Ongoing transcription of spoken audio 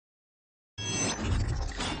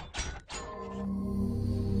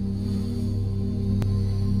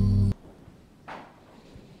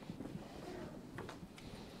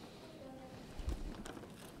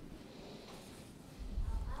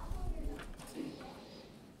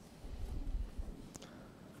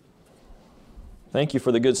Thank you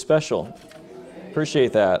for the good special.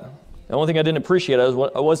 Appreciate that. The only thing I didn't appreciate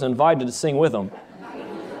I wasn't invited to sing with them.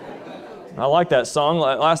 I like that song.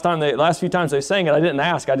 Last few times they sang it, I didn't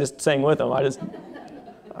ask. I just sang with them. I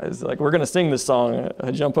was like, we're going to sing this song.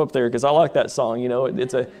 I jump up there because I like that song. You know,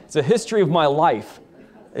 it's a history of my life,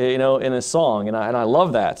 you know, in a song, and I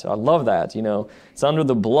love that. I love that. You know, it's under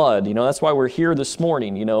the blood. You know, that's why we're here this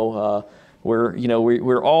morning. You know,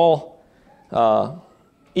 we're all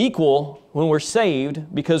equal when we're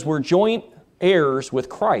saved because we're joint heirs with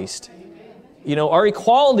Christ. You know, our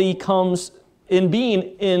equality comes in being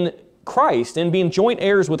in Christ and being joint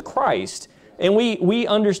heirs with Christ. And we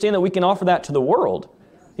understand that we can offer that to the world.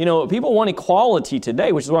 You know, people want equality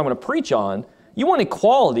today, which is what I'm going to preach on. You want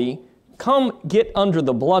equality, come get under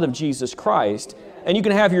the blood of Jesus Christ, and you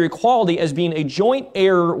can have your equality as being a joint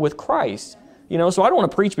heir with Christ. You know, so I don't want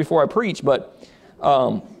to preach before I preach, but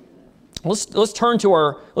let's turn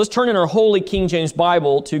in our Holy King James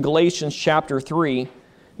Bible to Galatians chapter 3.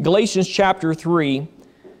 Galatians chapter 3.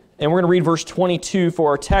 And we're going to read verse 22 for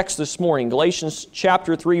our text this morning. Galatians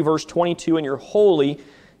chapter 3, verse 22 in your Holy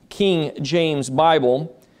King James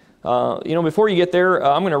Bible. You know, before you get there,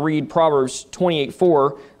 I'm going to read Proverbs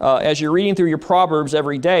 28:4. As you're reading through your Proverbs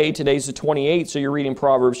every day, today's the 28th, so you're reading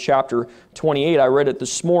Proverbs chapter 28. I read it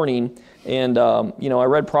this morning, and you know, I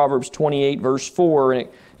read Proverbs 28, verse 4, and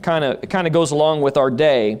it kind of goes along with our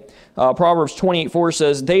day. Proverbs 28:4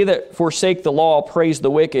 says, "They that forsake the law praise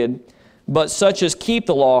the wicked, but such as keep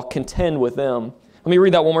the law contend with them." Let me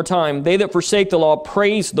read that one more time. "They that forsake the law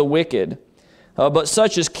praise the wicked, but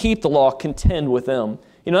such as keep the law contend with them."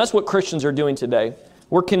 You know, that's what Christians are doing today.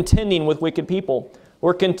 We're contending with wicked people.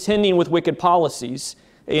 We're contending with wicked policies.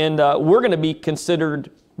 And we're going to be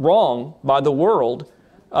considered wrong by the world.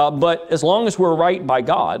 But as long as we're right by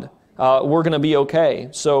God, we're going to be okay.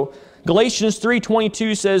 So Galatians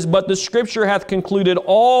 3:22 says, "But the Scripture hath concluded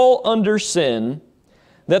all under sin,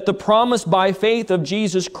 that the promise by faith of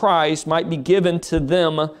Jesus Christ might be given to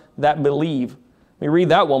them that believe." Let me read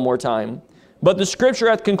that one more time. "But the Scripture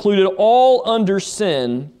hath concluded all under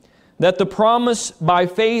sin, that the promise by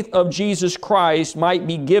faith of Jesus Christ might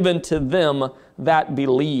be given to them that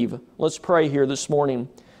believe." Let's pray here this morning.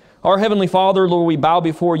 Our Heavenly Father, Lord, we bow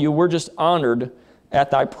before You. We're just honored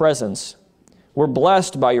at Thy presence. We're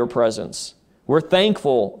blessed by Your presence. We're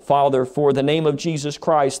thankful, Father, for the name of Jesus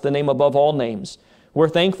Christ, the name above all names. We're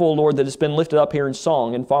thankful, Lord, that it's been lifted up here in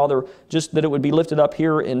song. And Father, just that it would be lifted up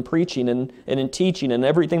here in preaching and in teaching and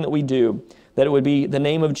everything that we do, that it would be the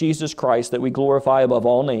name of Jesus Christ that we glorify above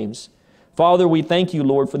all names. Father, we thank You,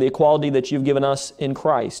 Lord, for the equality that You've given us in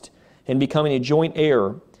Christ and becoming a joint heir.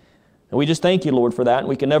 And we just thank You, Lord, for that. And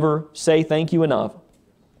we can never say thank You enough.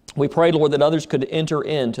 We pray, Lord, that others could enter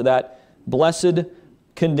into that blessed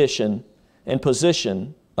condition and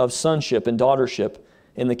position of sonship and daughtership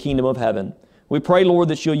in the kingdom of heaven. We pray, Lord,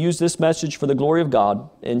 that You'll use this message for the glory of God.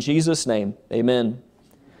 In Jesus' name, amen.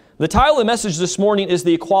 The title of the message this morning is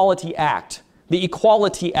The Equality Act. The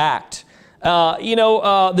Equality Act.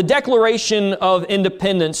 The Declaration of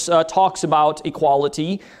Independence talks about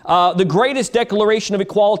equality. The greatest declaration of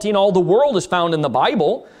equality in all the world is found in the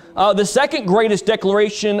Bible. The second greatest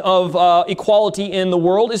declaration of equality in the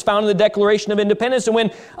world is found in the Declaration of Independence. And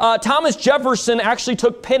when Thomas Jefferson actually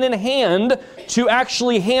took pen in hand to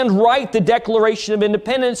actually handwrite the Declaration of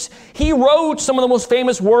Independence, he wrote some of the most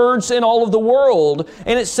famous words in all of the world.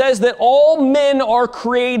 And it says that all men are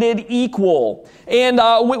created equal. And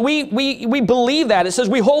we believe that. It says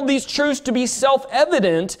we hold these truths to be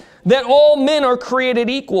self-evident, that all men are created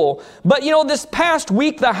equal. But you know, this past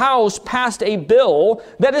week the House passed a bill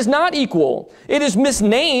that is not equal. It is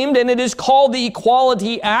misnamed and it is called the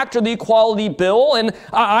Equality Act or the Equality Bill. And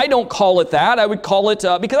I don't call it that. I would call it,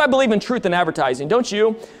 because I believe in truth in advertising, don't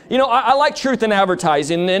you? You know, I like truth in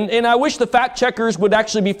advertising, and I wish the fact checkers would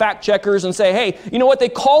actually be fact checkers and say, hey, you know what, they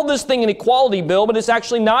call this thing an equality bill, but it's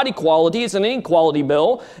actually not equality, it's an inequality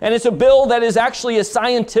bill, and it's a bill that is actually a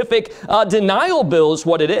scientific denial bill is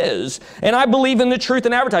what it is. And I believe in the truth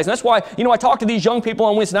in advertising. That's why, you know, I talk to these young people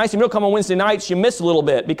on Wednesday nights. If you don't come on Wednesday nights, you miss a little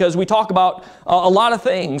bit because we talk about a lot of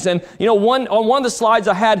things. And, you know, on one of the slides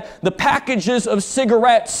I had the packages of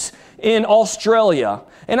cigarettes in Australia.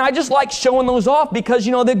 And I just like showing those off because,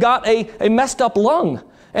 you know, they've got a messed up lung.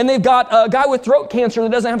 And they've got a guy with throat cancer that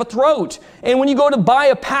doesn't have a throat. And when you go to buy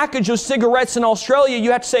a package of cigarettes in Australia, you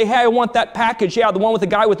have to say, hey, I want that package. Yeah, the one with the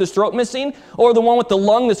guy with his throat missing, or the one with the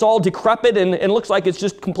lung that's all decrepit and looks like it's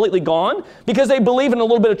just completely gone. Because they believe in a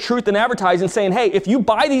little bit of truth in advertising, saying, hey, if you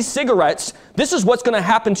buy these cigarettes, this is what's going to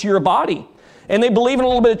happen to your body. And they believe in a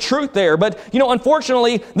little bit of truth there. But,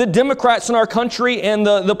 unfortunately, the Democrats in our country and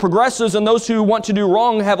the progressives and those who want to do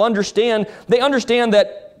wrong they understand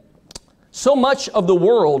that so much of the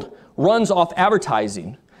world runs off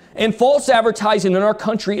advertising. And false advertising in our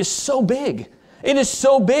country is so big. It is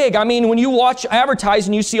so big. I mean, when you watch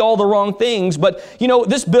advertising, you see all the wrong things. But,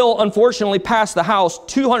 this bill unfortunately passed the House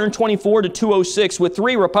 224 to 206 with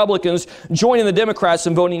 3 Republicans joining the Democrats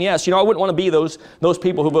and voting yes. I wouldn't want to be those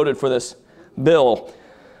people who voted for this bill.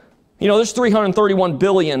 There's 331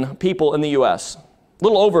 billion people in the U.S. A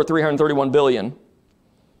little over 331 billion.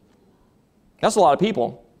 That's a lot of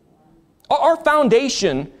people. Our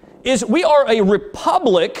foundation is we are a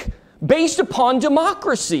republic based upon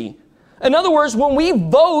democracy. In other words, when we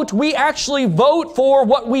vote, we actually vote for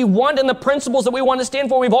what we want and the principles that we want to stand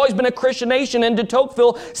for. We've always been a Christian nation, and de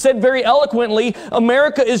Tocqueville said very eloquently,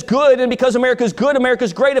 America is good, and because America is good, America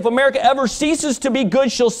is great. If America ever ceases to be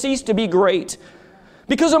good, she'll cease to be great.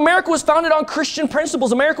 Because America was founded on Christian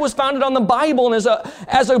principles. America was founded on the Bible, and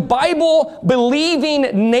as a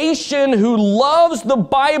Bible-believing nation who loves the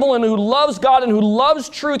Bible and who loves God and who loves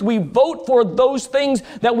truth, we vote for those things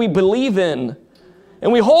that we believe in.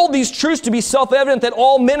 And we hold these truths to be self-evident that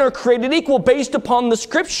all men are created equal based upon the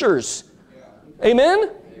Scriptures. Amen?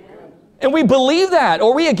 And we believe that.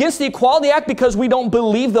 Are we against the Equality Act because we don't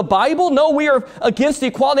believe the Bible? No, we are against the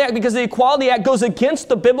Equality Act because the Equality Act goes against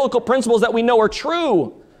the biblical principles that we know are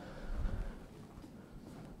true.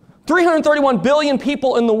 331 billion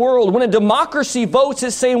people in the world. When a democracy votes,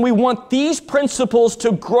 it's saying we want these principles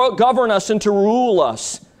to govern us and to rule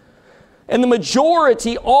us. And the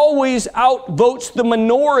majority always outvotes the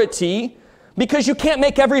minority because you can't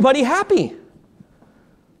make everybody happy.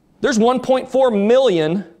 There's 1.4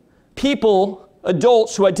 million people,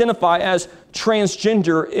 adults, who identify as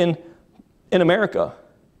transgender in America.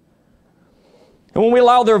 And when we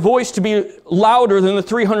allow their voice to be louder than the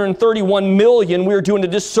 331 million, we're doing a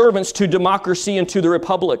disservice to democracy and to the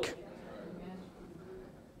republic.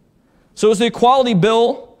 So is the equality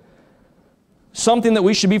bill something that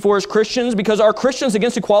we should be for as Christians? Because are Christians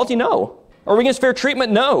against equality? No. Are we against fair treatment?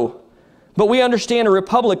 No. But we understand a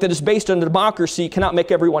republic that is based on democracy cannot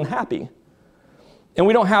make everyone happy. And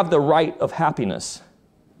we don't have the right of happiness.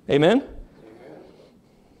 Amen?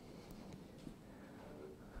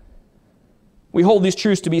 We hold these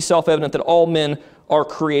truths to be self-evident that all men are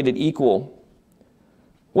created equal.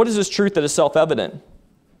 What is this truth that is self-evident?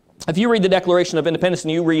 If you read the Declaration of Independence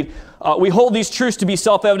and you read, we hold these truths to be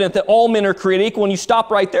self-evident that all men are created equal, and you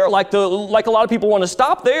stop right there like a lot of people want to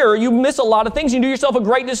stop there, you miss a lot of things. You do yourself a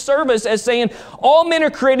great disservice as saying, all men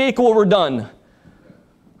are created equal, we're done.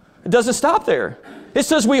 It doesn't stop there. It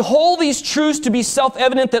says we hold these truths to be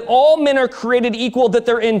self-evident that all men are created equal, that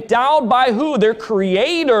they're endowed by who? Their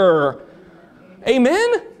Creator.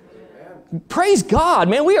 Amen? Praise God,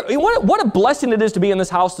 man. What a blessing it is to be in this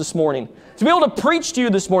house this morning. To be able to preach to you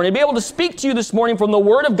this morning, to be able to speak to you this morning from the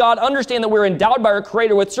Word of God, understand that we're endowed by our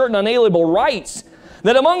Creator with certain unalienable rights,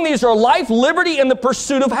 that among these are life, liberty, and the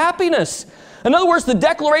pursuit of happiness. In other words, the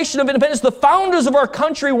Declaration of Independence, the founders of our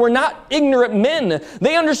country were not ignorant men.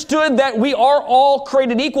 They understood that we are all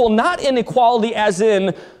created equal, not in equality as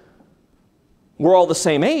in we're all the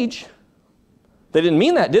same age. They didn't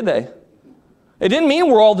mean that, did they? It didn't mean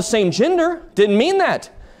we're all the same gender. Didn't mean that.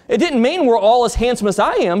 It didn't mean we're all as handsome as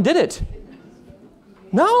I am, did it?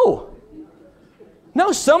 No.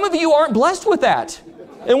 No, some of you aren't blessed with that.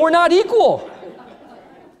 And we're not equal.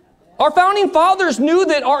 Our founding fathers knew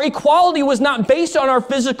that our equality was not based on our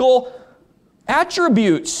physical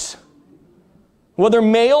attributes. Whether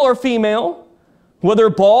male or female, whether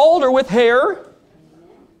bald or with hair,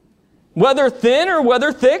 whether thin or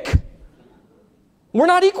whether thick. We're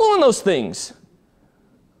not equal in those things.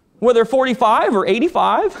 Whether 45 or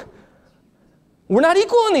 85, we're not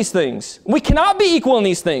equal in these things. We cannot be equal in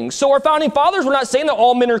these things. So our founding fathers were not saying that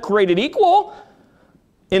all men are created equal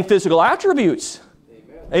in physical attributes.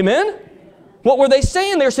 Amen? Amen? What were they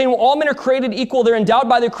saying? They were saying, well, all men are created equal. They're endowed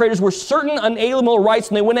by their creators with certain unalienable rights,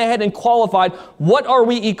 and they went ahead and qualified, what are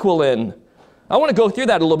we equal in? I want to go through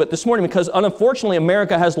that a little bit this morning because unfortunately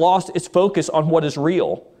America has lost its focus on what is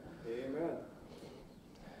real.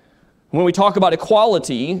 When we talk about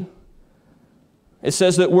equality, it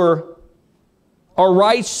says that our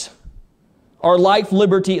rights are life,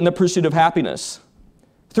 liberty, and the pursuit of happiness.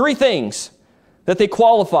 3 things that they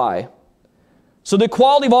qualify. So the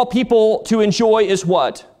equality of all people to enjoy is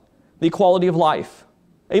what? The equality of life.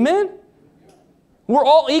 Amen? We're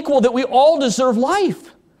all equal, that we all deserve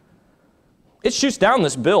life. It shoots down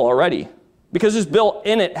this bill already because this bill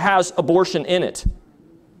in it has abortion in it.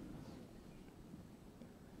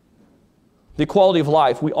 the equality of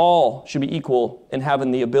life. We all should be equal in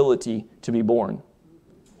having the ability to be born.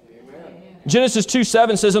 Genesis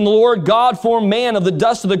 2:7 says, "And the Lord God formed man of the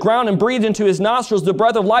dust of the ground and breathed into his nostrils the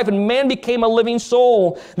breath of life, and man became a living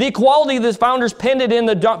soul." The equality the founders penned it in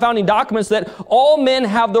the founding documents that all men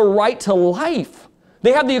have the right to life.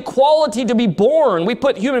 They have the equality to be born. We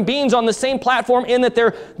put human beings on the same platform in that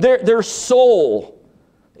their soul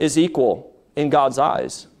is equal in God's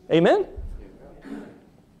eyes. Amen?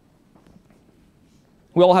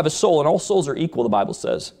 We all have a soul, and all souls are equal, the Bible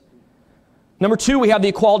says. Number 2, we have the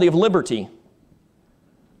equality of liberty.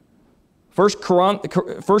 1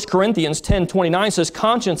 Corinthians 10:29 says,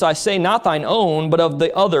 "Conscience, I say, not thine own, but of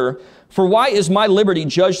the other. For why is my liberty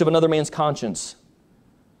judged of another man's conscience?"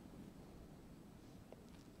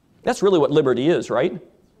 That's really what liberty is, right?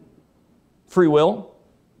 Free will.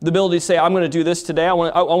 The ability to say, I'm going to do this today. I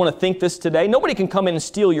want to think this today. Nobody can come in and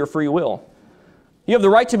steal your free will. You have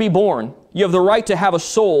the right to be born. You have the right to have a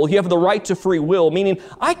soul. You have the right to free will, meaning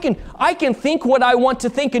I can think what I want to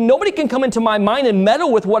think, and nobody can come into my mind and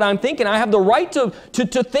meddle with what I'm thinking. I have the right to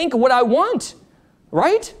think what I want,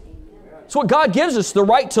 right? It's what God gives us, the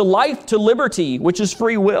right to life, to liberty, which is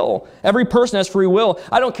free will. Every person has free will.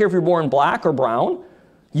 I don't care if you're born black or brown,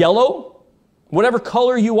 yellow, whatever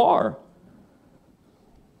color you are.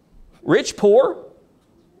 Rich, poor,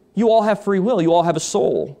 you all have free will. You all have a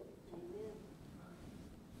soul.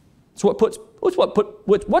 It's what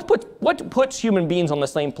puts human beings on the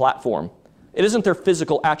same platform. It isn't their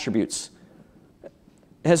physical attributes. It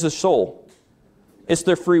has their soul. It's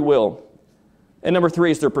their free will. And number 3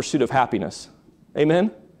 is their pursuit of happiness. Amen?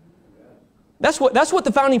 That's what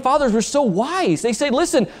the founding fathers were so wise. They say,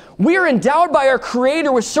 listen, we are endowed by our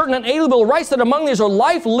Creator with certain unalienable rights that among these are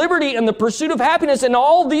life, liberty, and the pursuit of happiness. And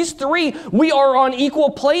all these 3, we are on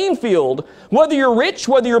equal playing field. Whether you're rich,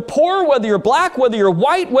 whether you're poor, whether you're black, whether you're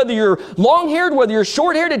white, whether you're long-haired, whether you're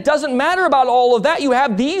short-haired, it doesn't matter about all of that. You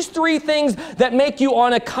have these 3 things that make you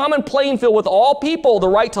on a common playing field with all people, the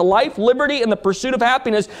right to life, liberty, and the pursuit of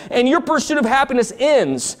happiness. And your pursuit of happiness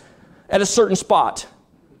ends at a certain spot.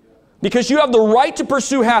 Because you have the right to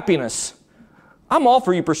pursue happiness. I'm all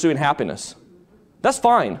for you pursuing happiness. That's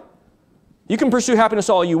fine. You can pursue happiness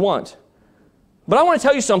all you want. But I want to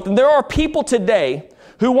tell you something. There are people today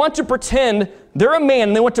who want to pretend they're a man,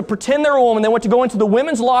 and they want to pretend they're a woman. They want to go into the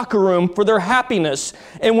women's locker room for their happiness.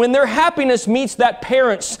 And when their happiness meets that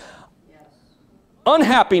parent's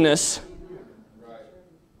unhappiness,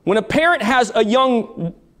 when a parent has a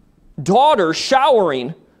young daughter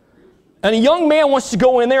showering, and a young man wants to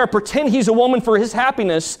go in there and pretend he's a woman for his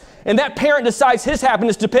happiness, and that parent decides his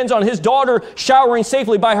happiness depends on his daughter showering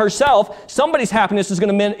safely by herself, somebody's happiness is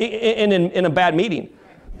going to end in a bad meeting.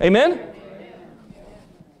 Amen?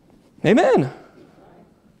 Amen.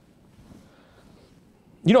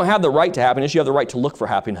 You don't have the right to happiness. You have the right to look for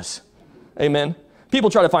happiness. Amen.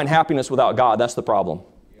 People try to find happiness without God. That's the problem.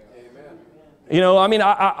 Amen. You know, I mean,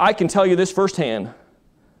 I can tell you this firsthand.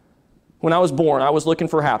 When I was born, I was looking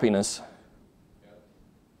for happiness.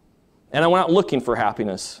 And I went out looking for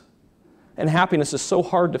happiness. And happiness is so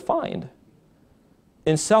hard to find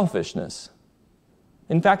in selfishness.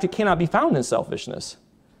 In fact, it cannot be found in selfishness.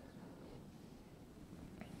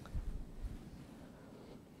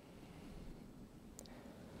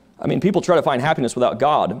 I mean, people try to find happiness without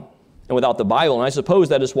God and without the Bible. And I suppose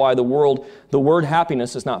that is why the word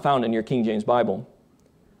happiness is not found in your King James Bible.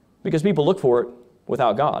 Because people look for it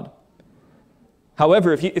without God.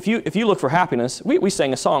 However, if you look for happiness, we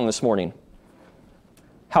sang a song this morning.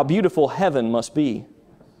 How beautiful heaven must be.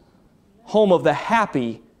 Home of the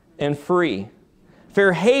happy and free.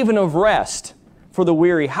 Fair haven of rest for the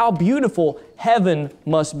weary. How beautiful heaven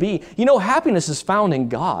must be. You know, happiness is found in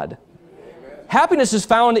God. Amen. Happiness is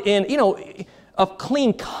found in, a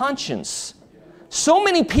clean conscience. So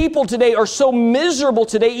many people today are so miserable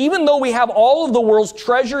today. Even though we have all of the world's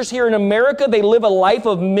treasures here in America, they live a life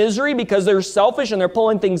of misery because they're selfish and they're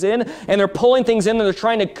pulling things in and they're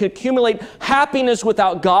trying to accumulate happiness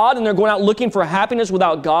without God, and they're going out looking for happiness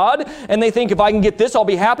without God, and they think if I can get this, I'll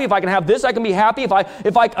be happy. If I can have this, I can be happy. If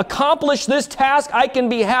I accomplish this task, I can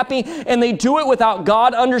be happy, and they do it without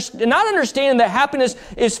God, not understanding that happiness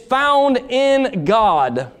is found in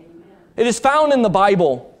God. It is found in the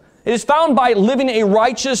Bible. It is found by living a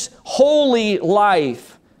righteous, holy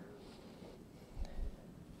life.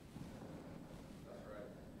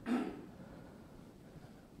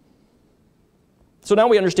 So now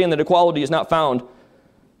we understand that equality is not found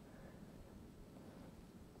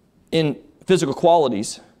in physical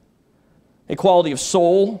qualities. Equality of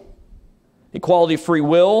soul, equality of free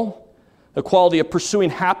will, equality of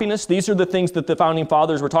pursuing happiness. These are the things that the founding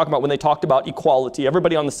fathers were talking about when they talked about equality.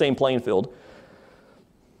 Everybody on the same playing field.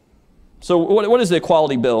 So what is the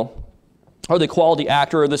Equality Bill? Or the Equality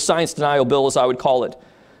Act, or the Science Denial Bill, as I would call it?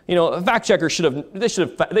 You know, fact checkers should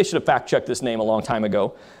have fact checked this name a long time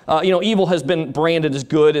ago. Evil has been branded as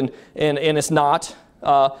good, and it's not.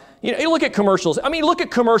 You look at commercials. I mean, look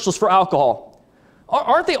at commercials for alcohol.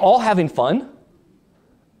 Aren't they all having fun?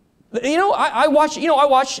 I watch, once in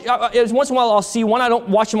a while I'll see one. I don't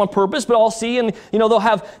watch them on purpose, but I'll see, and, they'll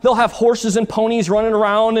have horses and ponies running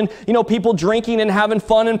around, and, people drinking and having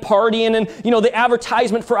fun and partying, and, the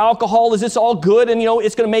advertisement for alcohol is it's all good, and,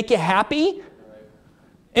 it's going to make you happy.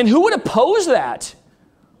 And who would oppose that?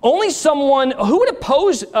 Only someone who would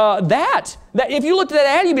oppose that. That if you looked at that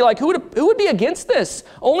ad, you'd be like, who would be against this?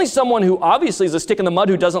 Only someone who obviously is a stick in the mud,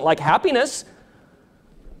 who doesn't like happiness.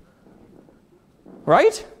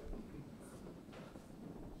 Right?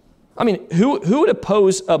 I mean, who would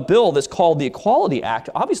oppose a bill that's called the Equality Act?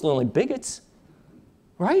 Obviously only bigots.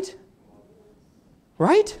 Right?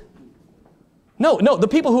 Right? No, the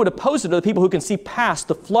people who would oppose it are the people who can see past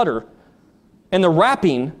the flutter and the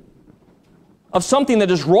wrapping of something that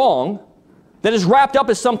is wrong, that is wrapped up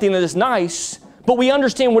as something that is nice, but we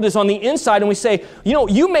understand what is on the inside, and we say,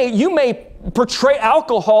 you may portray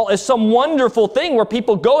alcohol as some wonderful thing where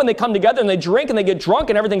people go and they come together and they drink and they get drunk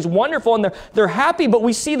and everything's wonderful and they're happy, but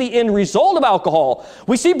we see the end result of alcohol.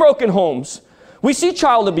 We see broken homes. We see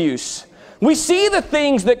child abuse. We see the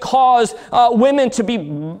things that cause women to be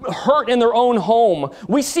hurt in their own home.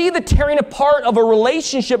 We see the tearing apart of a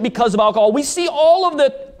relationship because of alcohol. We see all of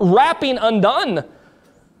the wrapping undone. Amen.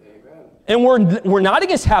 And we're not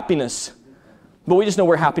against happiness, but we just know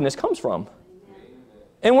where happiness comes from.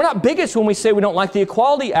 And we're not bigots when we say we don't like the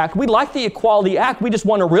Equality Act. We like the Equality Act. We just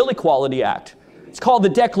want a real Equality Act. It's called the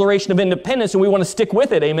Declaration of Independence, and we want to stick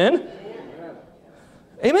with it. Amen?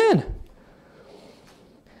 Amen.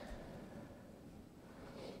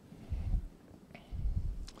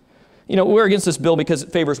 We're against this bill because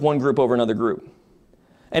it favors one group over another group.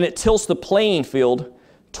 And it tilts the playing field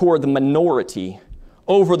toward the minority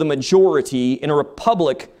over the majority in a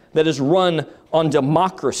republic that is run on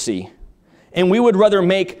democracy. And we would rather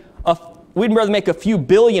make a few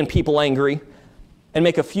billion people angry and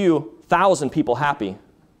make a few thousand people happy.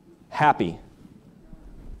 Happy.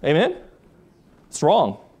 Amen? It's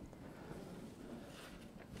wrong.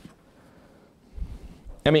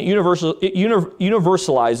 I mean, it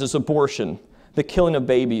universalizes abortion, the killing of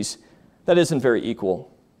babies. That isn't very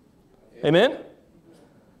equal. Amen?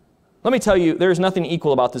 Let me tell you, there is nothing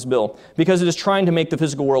equal about this bill because it is trying to make the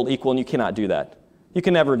physical world equal, and you cannot do that. You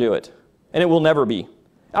can never do it, and it will never be.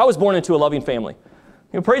 I was born into a loving family.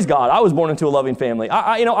 Praise God, I was born into a loving family.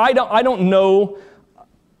 I don't know.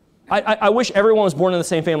 I wish everyone was born in the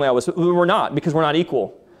same family I was. We're not, because we're not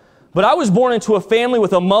equal. But I was born into a family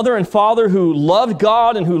with a mother and father who loved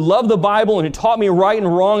God and who loved the Bible and who taught me right and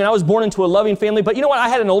wrong. And I was born into a loving family. But you know what? I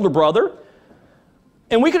had an older brother.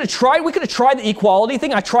 And we could have tried the equality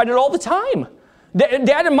thing. I tried it all the time.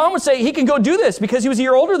 Dad and Mom would say, he can go do this because he was a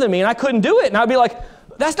year older than me and I couldn't do it. And I'd be like,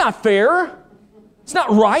 that's not fair. It's not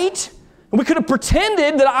right. And we could have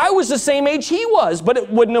pretended that I was the same age he was, but it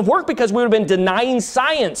wouldn't have worked because we would have been denying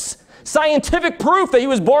scientific proof that he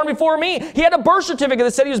was born before me. He had a birth certificate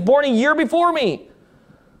that said he was born a year before me.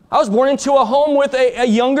 I was born into a home with a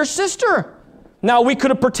younger sister. Now, we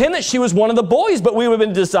could have pretended that she was one of the boys, but we would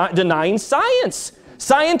have been denying science.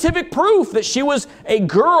 Scientific proof that she was a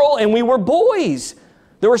girl and we were boys.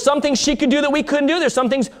 There were some things she could do that we couldn't do. There's some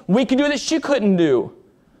things we could do that she couldn't do.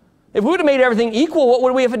 If we would have made everything equal, what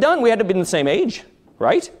would we have done? We had to have been the same age,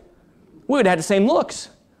 right? We would have had the same looks.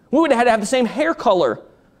 We would have had to have the same hair color.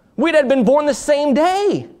 We'd have been born the same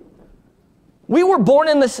day. We were born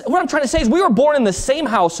in this. What I'm trying to say is we were born in the same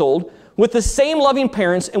household with the same loving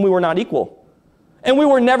parents, and we were not equal. And we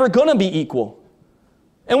were never going to be equal.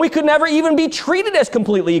 And we could never even be treated as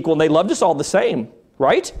completely equal. And they loved us all the same,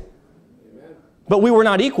 right? Amen. But we were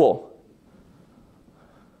not equal.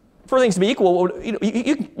 For things to be equal,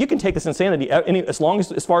 you can take this insanity as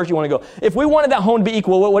far as you want to go. If we wanted that home to be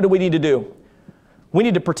equal, what do we need to do? We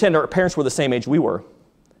need to pretend our parents were the same age we were.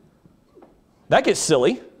 That gets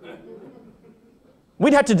silly.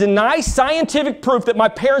 We'd have to deny scientific proof that my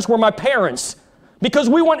parents were my parents because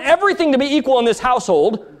we want everything to be equal in this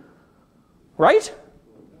household, right?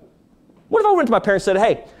 What if I went to my parents and said,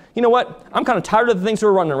 hey, you know what? I'm kind of tired of the things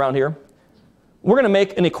we're running around here. We're going to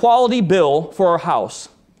make an equality bill for our house,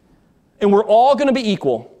 and we're all going to be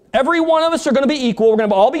equal. Every one of us are going to be equal. We're going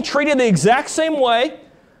to all be treated the exact same way.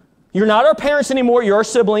 You're not our parents anymore. You're our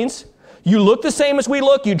siblings. You look the same as we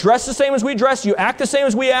look. You dress the same as we dress. You act the same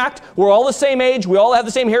as we act. We're all the same age. We all have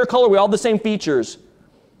the same hair color. We all have the same features.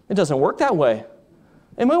 It doesn't work that way.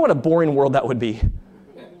 And what a boring world that would be.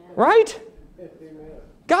 Right?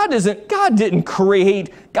 God didn't create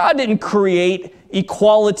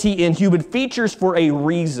equality in human features for a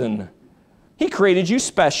reason. He created you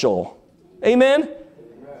special. Amen?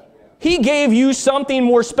 He gave you something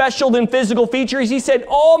more special than physical features. He said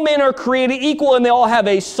all men are created equal and they all have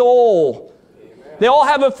a soul. They all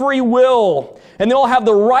have a free will. And they all have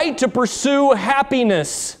the right to pursue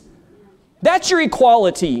happiness. That's your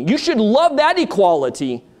equality. You should love that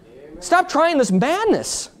equality. Stop trying this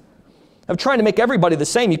madness of trying to make everybody the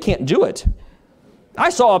same. You can't do it. I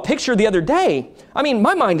saw a picture the other day. I mean,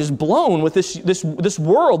 my mind is blown with this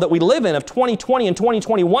world that we live in of 2020 and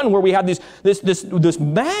 2021 where we have this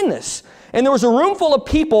madness. And there was a room full of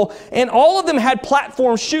people and all of them had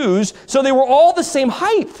platform shoes, so they were all the same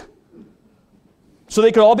height. So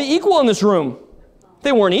they could all be equal in this room.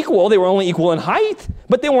 They weren't equal. They were only equal in height.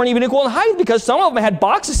 But they weren't even equal in height because some of them had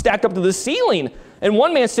boxes stacked up to the ceiling. And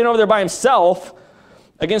one man sitting over there by himself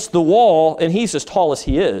against the wall, and he's as tall as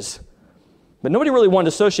he is. But nobody really wanted to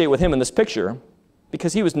associate with him in this picture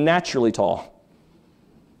because he was naturally tall.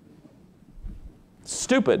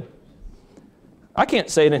 Stupid. I can't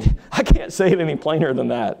say it any plainer than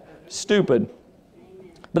that. Stupid.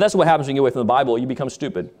 But that's what happens when you get away from the Bible. You become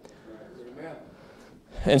stupid.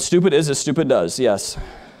 And stupid is as stupid does, yes.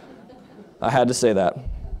 I had to say that.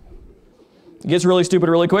 It gets really stupid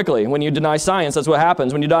really quickly. When you deny science, that's what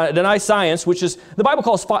happens. When you deny science, which is, the Bible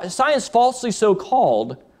calls science falsely so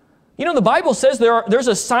called. You know, the Bible says there's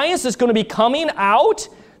a science that's going to be coming out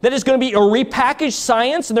that is going to be a repackaged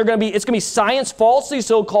science, and it's going to be science falsely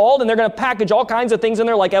so called, and they're going to package all kinds of things in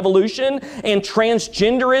there like evolution and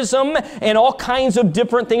transgenderism and all kinds of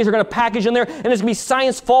different things they're going to package in there, and it's going to be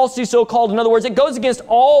science falsely so called. In other words, it goes against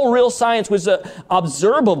all real science, which is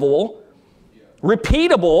observable,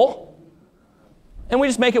 repeatable, and we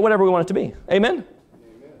just make it whatever we want it to be. Amen?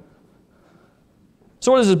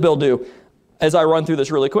 So what does this bill do? As I run through this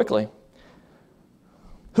really quickly.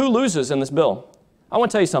 Who loses in this bill? I want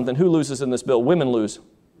to tell you something. Who loses in this bill? Women lose.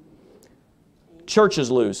 Churches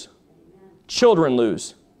lose. Children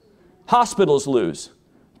lose. Hospitals lose.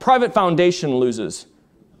 Private foundation loses.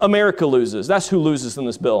 America loses. That's who loses in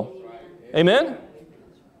this bill. Amen?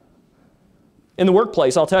 In the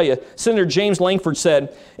workplace, I'll tell you, Senator James Langford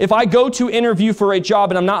said, if I go to interview for a job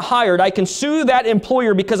and I'm not hired, I can sue that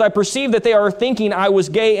employer because I perceive that they are thinking I was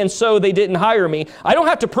gay and so they didn't hire me. I don't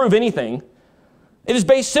have to prove anything. It is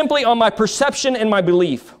based simply on my perception and my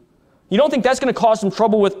belief. You don't think that's going to cause some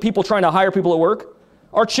trouble with people trying to hire people at work?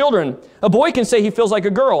 Our children, a boy can say he feels like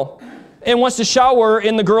a girl and wants to shower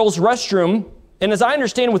in the girl's restroom, and as I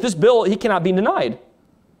understand with this bill, he cannot be denied.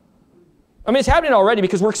 I mean, it's happening already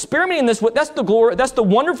because we're experimenting this. That's the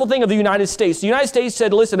wonderful thing of the United States. The United States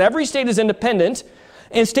said, listen, every state is independent,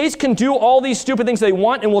 and states can do all these stupid things they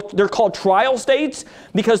want, and they're called trial states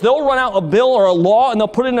because they'll run out a bill or a law, and they'll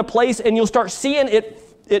put it into place, and you'll start seeing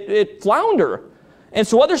it flounder. And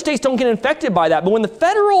so other states don't get infected by that. But when the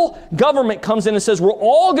federal government comes in and says, we're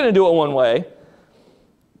all going to do it one way,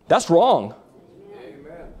 that's wrong.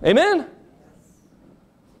 Amen? Amen?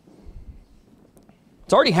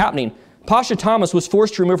 It's already happening. Pasha Thomas was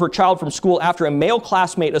forced to remove her child from school after a male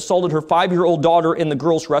classmate assaulted her 5-year-old daughter in the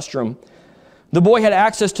girls' restroom. The boy had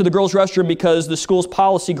access to the girls' restroom because the school's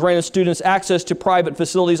policy granted students access to private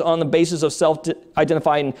facilities on the basis of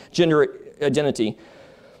self-identifying gender identity.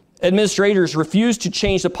 Administrators refused to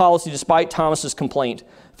change the policy despite Thomas's complaint.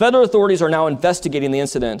 Federal authorities are now investigating the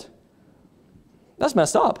incident. That's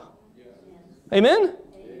messed up. Amen?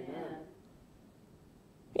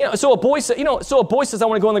 You know, so a boy says, I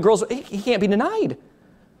want to go in the girls'. He can't be denied.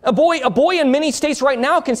 A boy in many states right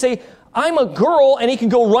now can say, I'm a girl, and he can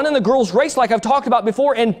go run in the girls' race like I've talked about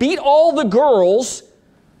before and beat all the girls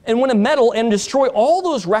and win a medal and destroy all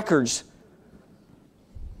those records,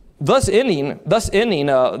 thus ending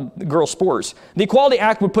girls' sports. The Equality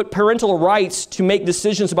Act would put parental rights to make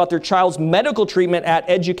decisions about their child's medical treatment at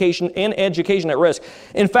education at risk.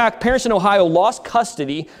 In fact, parents in Ohio lost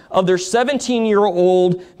custody of their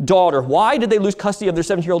 17-year-old daughter. Why did they lose custody of their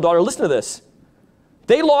 17-year-old daughter? Listen to this.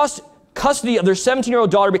 They lost custody of their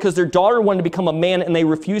 17-year-old daughter because their daughter wanted to become a man and they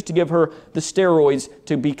refused to give her the steroids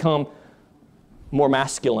to become more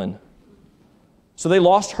masculine. So they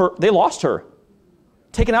lost her.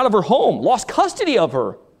 Taken out of her home, lost custody of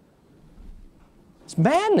her. It's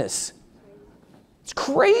madness. It's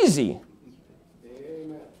crazy.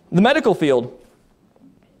 Amen. The medical field.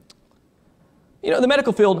 You know, the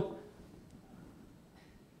medical field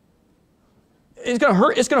is going to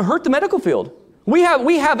hurt. It's going to hurt the medical field. We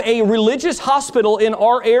have a religious hospital in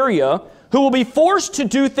our area who will be forced to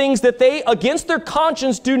do things that they, against their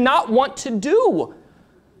conscience, do not want to do.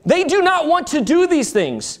 They do not want to do these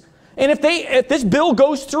things. And if this bill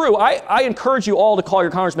goes through, I encourage you all to call your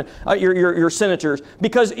congressmen, your senators,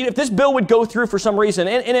 because if this bill would go through for some reason,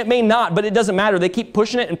 and it may not, but it doesn't matter. They keep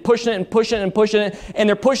pushing it and pushing it and pushing it and pushing it, and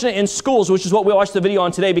they're pushing it in schools, which is what we watched the video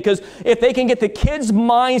on today, because if they can get the kids'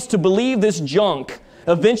 minds to believe this junk,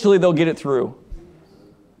 eventually they'll get it through.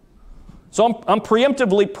 So I'm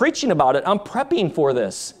preemptively preaching about it. I'm prepping for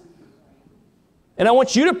this. And I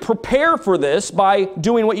want you to prepare for this by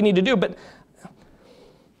doing what you need to do. But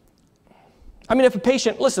I mean, if a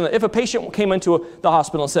patient came into the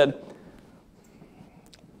hospital and said,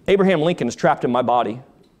 Abraham Lincoln is trapped in my body.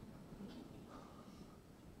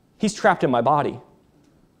 He's trapped in my body.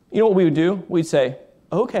 You know what we would do? We'd say,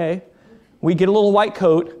 okay. We'd get a little white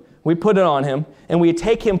coat, we'd put it on him, and we'd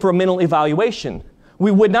take him for a mental evaluation.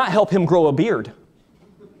 We would not help him grow a beard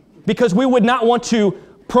because we would not want to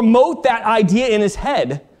promote that idea in his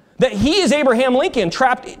head that he is Abraham Lincoln,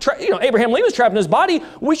 Abraham Lincoln was trapped in his body.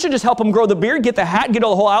 We should just help him grow the beard, get the hat, get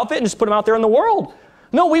the whole outfit, and just put him out there in the world.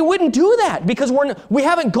 No, we wouldn't do that because we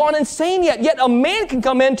haven't gone insane yet. Yet a man can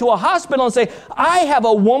come into a hospital and say, I have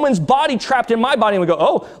a woman's body trapped in my body. And we go,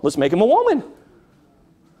 oh, let's make him a woman.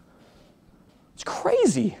 It's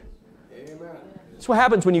crazy. Amen. That's what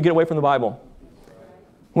happens when you get away from the Bible.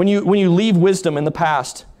 When you leave wisdom in the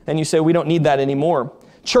past and you say, we don't need that anymore.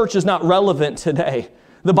 Church is not relevant today.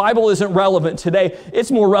 The Bible isn't relevant today.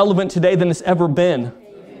 It's more relevant today than it's ever been.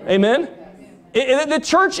 Amen? The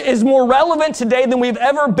church is more relevant today than we've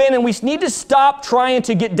ever been, and we need to stop trying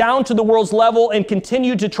to get down to the world's level and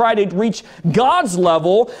continue to try to reach God's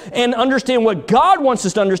level and understand what God wants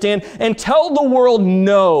us to understand and tell the world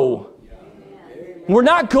no. We're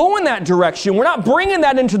not going that direction. We're not bringing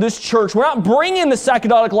that into this church. We're not bringing the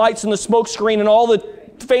psychedelic lights and the smoke screen and all the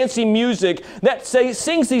fancy music that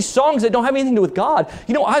sings these songs that don't have anything to do with God.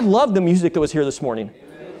 You know, I love the music that was here this morning.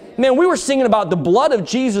 Man, we were singing about the blood of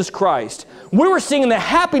Jesus Christ. We were singing that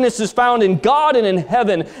happiness is found in God and in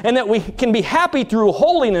heaven, and that we can be happy through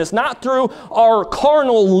holiness, not through our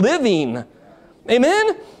carnal living.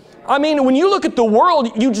 Amen? I mean, when you look at the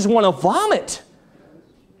world, you just want to vomit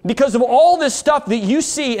because of all this stuff that you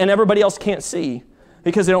see and everybody else can't see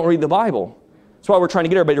because they don't read the Bible. That's why we're trying to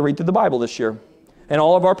get everybody to read through the Bible this year. And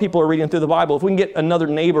all of our people are reading through the Bible. If we can get another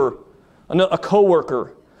neighbor, a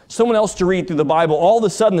coworker, someone else to read through the Bible, all of a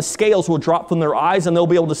sudden the scales will drop from their eyes and they'll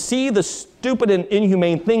be able to see the stupid and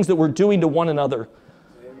inhumane things that we're doing to one another.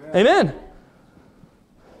 Amen. Amen.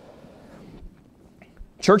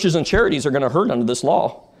 Churches and charities are going to hurt under this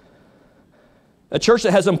law. A church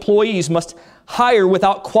that has employees must hire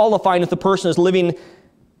without qualifying if the person is living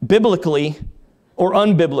biblically or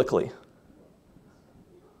unbiblically.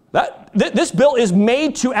 This bill is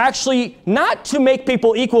made to actually not to make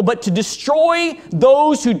people equal, but to destroy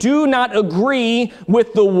those who do not agree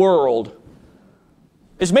with the world.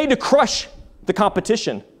 It's made to crush the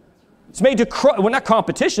competition. It's made to well, not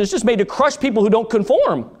competition, it's just made to crush people who don't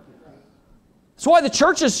conform. That's why the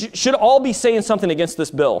churches should all be saying something against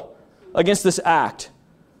this bill, against this act.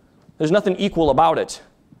 There's nothing equal about it.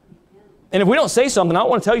 And if we don't say something, I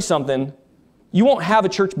want to tell you something, you won't have a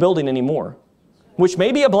church building anymore, which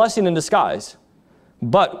may be a blessing in disguise,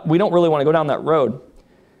 but we don't really want to go down that road.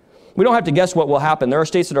 We don't have to guess what will happen. There are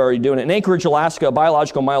states that are already doing it. In Anchorage, Alaska, a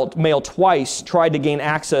biological male twice tried to gain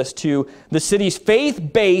access to the city's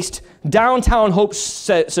faith-based downtown Hope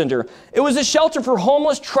Center. It was a shelter for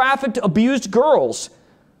homeless, trafficked, abused girls.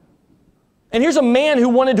 And here's a man who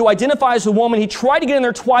wanted to identify as a woman. He tried to get in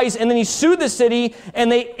there twice, and then he sued the city,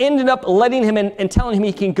 and they ended up letting him in and telling him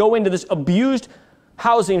he can go into this abused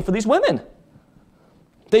housing for these women.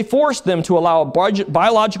 They forced them to allow a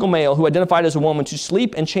biological male who identified as a woman to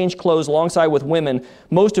sleep and change clothes alongside with women,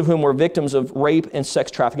 most of whom were victims of rape and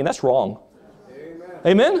sex trafficking. That's wrong. Amen?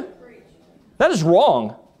 Amen? That is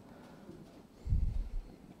wrong.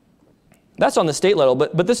 That's on the state level,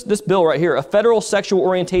 but this bill right here, a federal sexual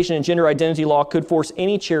orientation and gender identity law could force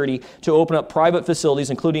any charity to open up private facilities,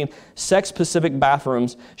 including sex-specific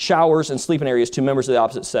bathrooms, showers, and sleeping areas to members of the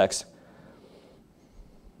opposite sex.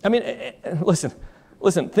 I mean, listen,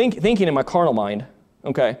 thinking in my carnal mind,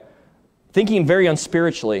 okay, thinking very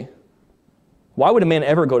unspiritually, why would a man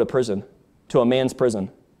ever go to prison, to a man's prison,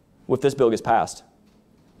 if this bill gets passed?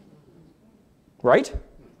 Right?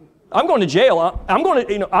 I'm going to jail. I'm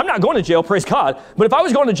not going to jail, praise God. But if I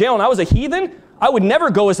was going to jail and I was a heathen, I would never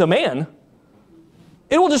go as a man.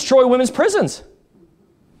 It will destroy women's prisons.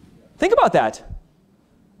 Think about that.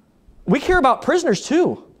 We care about prisoners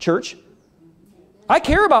too, church.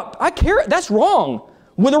 That's wrong.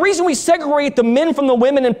 Well, the reason we segregate the men from the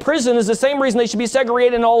women in prison is the same reason they should be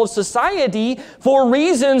segregated in all of society, for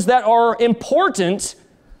reasons that are important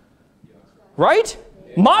Right?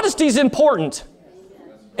 Modesty is important.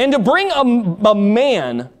 And to bring a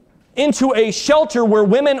man into a shelter where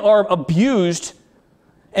women are abused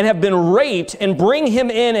and have been raped and bring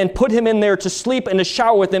him in and put him in there to sleep and to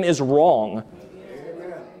shower with them is wrong.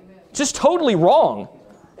 Just totally wrong.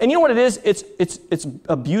 And you know what it is? It's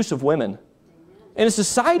abuse of women. In a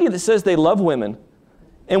society that says they love women,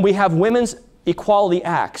 and we have women's equality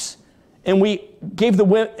acts, and we gave the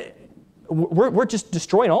women, we're just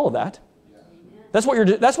destroying all of that. That's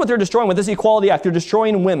what they're destroying with this Equality Act. They're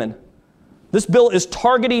destroying women. This bill is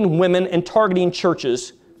targeting women and targeting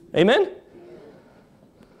churches. Amen?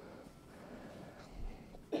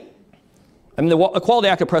 I mean, the Equality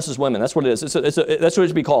Act oppresses women. That's what it is. That's what it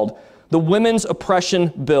should be called. The Women's Oppression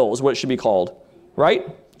Bill is what it should be called. Right?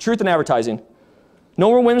 Truth in advertising. No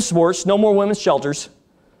more women's sports. No more women's shelters.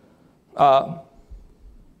 Women,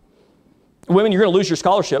 you're going to lose your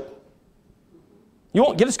scholarship. You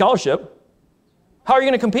won't get a scholarship. How are you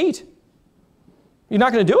going to compete? You're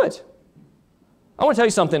not going to do it. I want to tell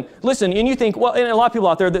you something. Listen, and you think, well, and a lot of people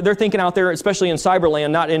out there, they're thinking out there, especially in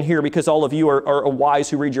cyberland, not in here because all of you are wise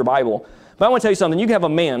who read your Bible. But I want to tell you something. You can have a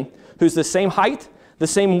man who's the same height, the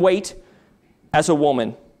same weight as a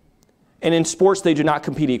woman. And in sports, they do not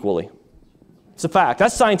compete equally. It's a fact.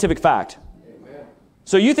 That's scientific fact. Amen.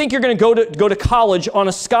 So you think you're going to go to college on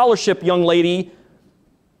a scholarship, young lady,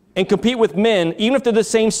 and compete with men, even if they're the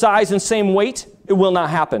same size and same weight? It will not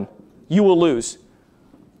happen. You will lose.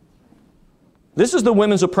 This is the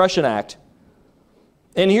Women's Oppression Act.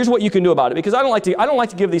 And here's what you can do about it, because I don't like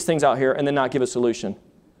to give these things out here and then not give a solution.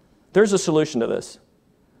 There's a solution to this.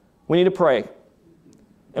 We need to pray.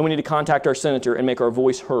 And we need to contact our senator and make our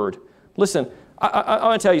voice heard. Listen, I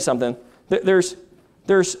want to tell you something. There's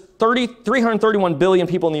 331 billion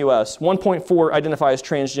people in the U.S. 1.4 identify as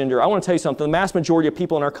transgender. I want to tell you something. The mass majority of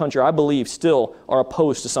people in our country, I believe, still are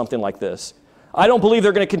opposed to something like this. I don't believe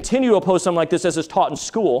they're going to continue to oppose something like this as it's taught in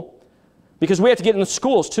school, because we have to get in the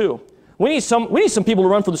schools too. We need some people to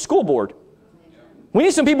run for the school board. We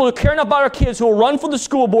need some people who care enough about our kids who will run for the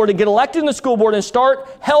school board and get elected in the school board and start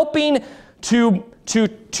helping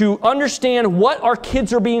to understand what our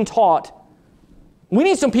kids are being taught. We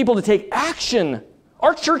need some people to take action.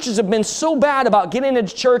 Our churches have been so bad about getting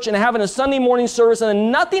into church and having a Sunday morning service, and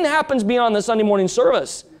then nothing happens beyond the Sunday morning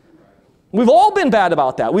service. We've all been bad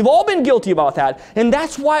about that. We've all been guilty about that. And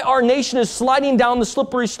that's why our nation is sliding down the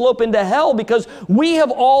slippery slope into hell, because we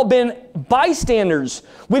have all been bystanders.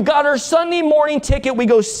 We've got our Sunday morning ticket. We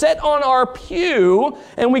go sit on our pew,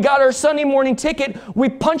 and we got our Sunday morning ticket. We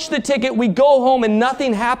punch the ticket. We go home, and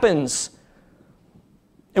nothing happens.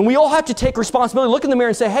 And we all have to take responsibility, look in the mirror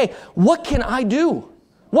and say, hey, what can I do?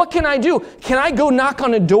 What can I do? Can I go knock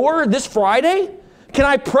on a door this Friday? Can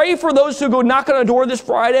I pray for those who go knock on a door this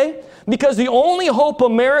Friday? Because the only hope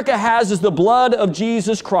America has is the blood of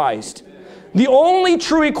Jesus Christ. The only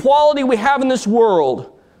true equality we have in this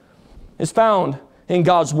world is found in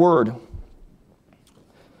God's Word.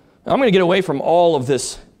 I'm going to get away from all of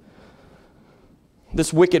this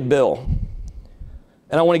wicked bill.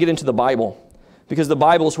 And I want to get into the Bible, because the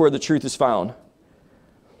Bible is where the truth is found.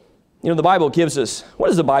 You know, the Bible gives us, what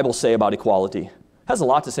does the Bible say about equality? It has a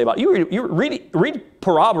lot to say about it. You read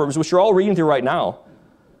Proverbs, which you're all reading through right now.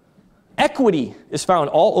 Equity is found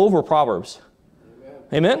all over Proverbs.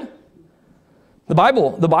 Amen? Amen? The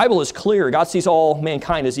Bible is clear. God sees all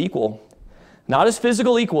mankind as equal. Not as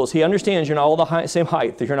physical equals. He understands you're not all the same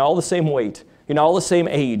height. You're not all the same weight. You're not all the same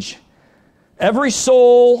age. Every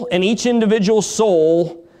soul and each individual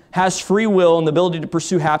soul has free will and the ability to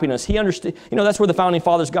pursue happiness. He understood. You know, that's where the founding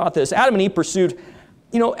fathers got this. Adam and Eve pursued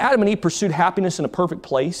happiness in a perfect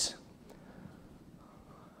place.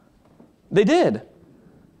 They did.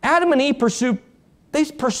 Adam and Eve pursued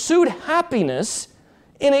happiness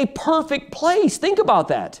in a perfect place. Think about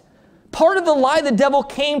that. Part of the lie the devil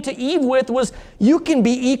came to Eve with was, you can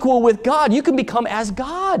be equal with God. You can become as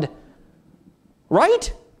God.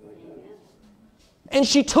 Right? And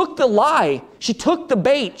she took the lie. She took the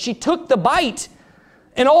bait. She took the bite.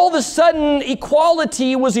 And all of a sudden,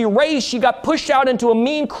 equality was erased. She got pushed out into a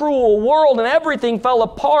mean, cruel world, and everything fell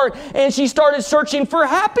apart. And she started searching for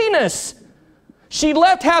happiness. She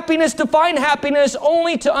left happiness to find happiness,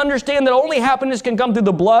 only to understand that only happiness can come through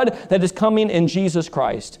the blood that is coming in Jesus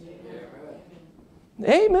Christ.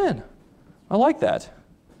 Amen. I like that.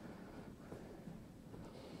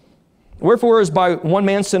 Wherefore, as by one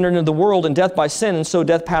man sin entered into the world, and death by sin, and so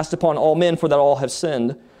death passed upon all men, for that all have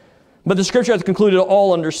sinned. But the Scripture has concluded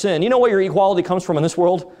all under sin. You know where your equality comes from in this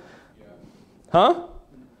world? Huh?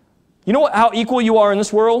 You know how equal you are in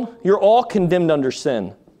this world? You're all condemned under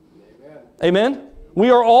sin. Amen? We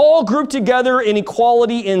are all grouped together in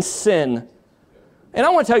equality in sin. And I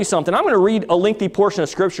want to tell you something. I'm going to read a lengthy portion of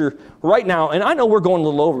Scripture right now, and I know we're going a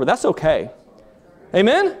little over, but that's okay.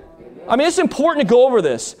 Amen? I mean, it's important to go over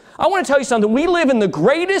this. I want to tell you something. We live in the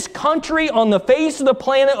greatest country on the face of the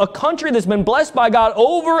planet, a country that's been blessed by God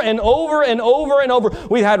over and over and over and over.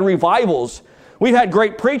 We've had revivals. We've had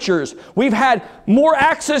great preachers. We've had more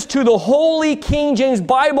access to the Holy King James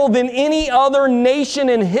Bible than any other nation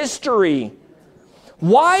in history.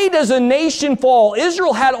 Why does a nation fall?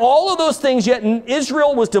 Israel had all of those things, yet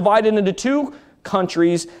Israel was divided into two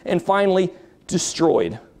countries and finally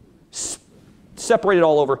destroyed. Separated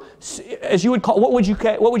all over. As you would call, what would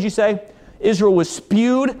you say? Israel was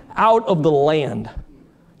spewed out of the land.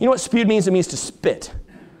 You know what spewed means? It means to spit.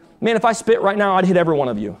 Man, if I spit right now, I'd hit every one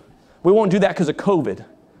of you. We won't do that because of COVID,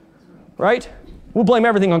 right? We'll blame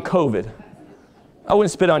everything on COVID. I wouldn't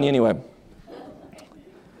spit on you anyway.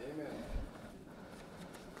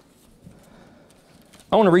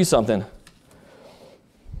 I want to read something.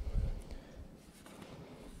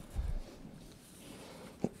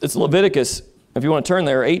 It's Leviticus, if you want to turn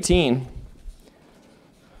there, 18.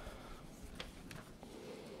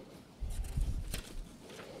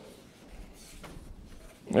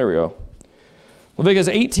 There we go. Leviticus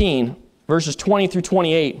 18, verses 20 through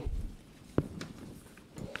 28.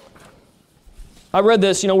 I read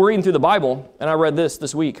this, we're reading through the Bible, and I read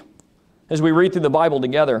this week as we read through the Bible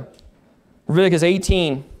together. Leviticus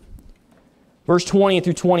 18, verse 20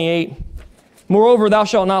 through 28. Moreover, thou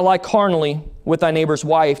shalt not lie carnally with thy neighbor's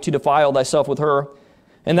wife to defile thyself with her.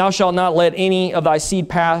 And thou shalt not let any of thy seed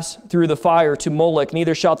pass through the fire to Molech,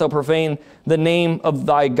 neither shalt thou profane the name of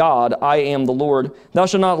thy God. I am the Lord. Thou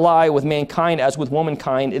shalt not lie with mankind as with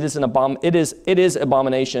womankind. It is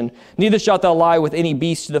abomination. Neither shalt thou lie with any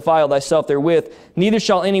beast to defile thyself therewith. Neither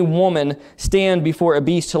shall any woman stand before a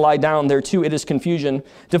beast to lie down thereto. It is confusion.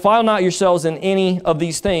 Defile not yourselves in any of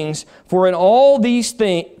these things, for in all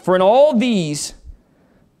these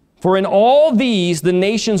the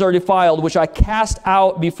nations are defiled, which I cast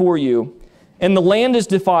out before you, and the land is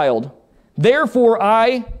defiled. Therefore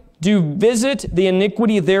I do visit the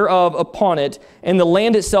iniquity thereof upon it, and the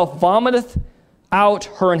land itself vomiteth out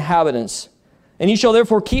her inhabitants. And ye shall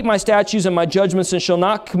therefore keep my statutes and my judgments, and shall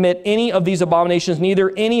not commit any of these abominations,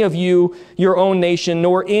 neither any of you, your own nation,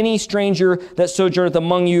 nor any stranger that sojourneth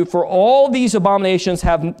among you. For all these abominations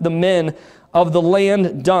have the men of the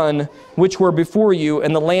land done, which were before you,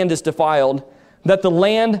 and the land is defiled, that the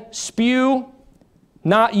land spew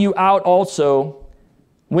not you out also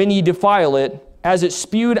when ye defile it, as it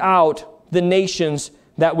spewed out the nations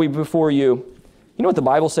that were before you. You know what the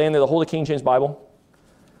Bible's saying there, the Holy King James Bible?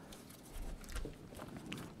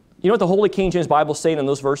 You know what the Holy King James Bible is saying in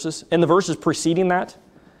those verses? And the verses preceding that?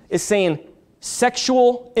 It's saying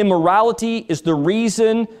sexual immorality is the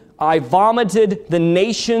reason I vomited the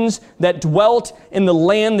nations that dwelt in the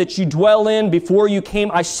land that you dwell in before you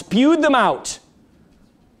came. I spewed them out.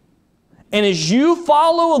 And as you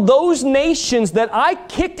follow those nations that I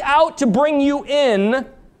kicked out to bring you in,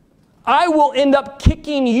 I will end up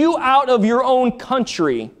kicking you out of your own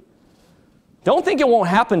country. Don't think it won't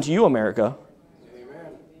happen to you, America.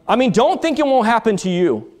 I mean, don't think it won't happen to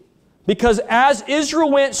you. Because as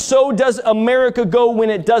Israel went, so does America go when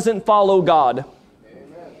it doesn't follow God.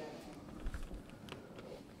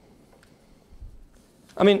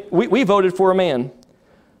 I mean, we voted for a man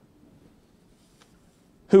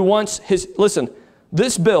who wants his... Listen,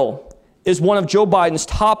 this bill is one of Joe Biden's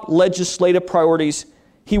top legislative priorities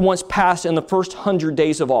he wants passed in the first 100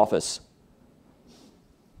 days of office.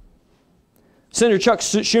 Senator Chuck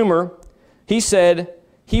Schumer, he said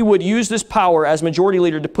he would use this power as majority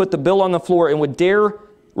leader to put the bill on the floor and would dare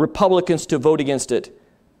Republicans to vote against it.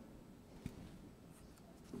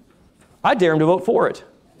 I dare him to vote for it.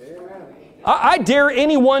 I dare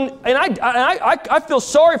anyone, and I feel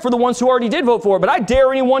sorry for the ones who already did vote for it, but I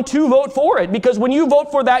dare anyone to vote for it, because when you vote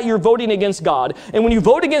for that, you're voting against God. And when you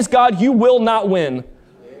vote against God, you will not win.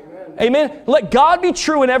 Amen. Let God be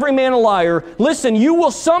true and every man a liar. Listen, you will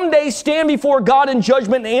someday stand before God in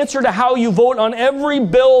judgment and answer to how you vote on every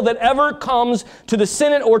bill that ever comes to the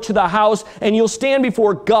Senate or to the House, and you'll stand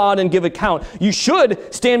before God and give account. You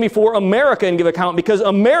should stand before America and give account, because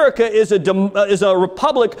America is a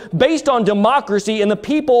republic based on democracy, and the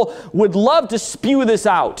people would love to spew this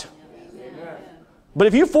out. Amen. But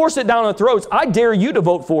if you force it down our throats, I dare you to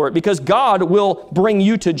vote for it, because God will bring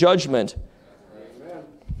you to judgment.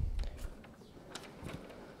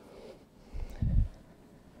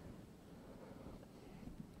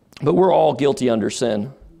 But we're all guilty under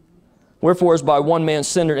sin. Wherefore, as by one man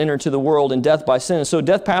sin entered into the world, and death by sin, and so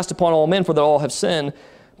death passed upon all men, for that all have sinned.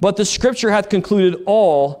 But the Scripture hath concluded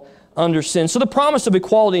all under sin. So the promise of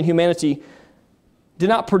equality in humanity did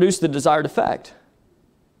not produce the desired effect.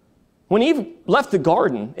 When Eve left the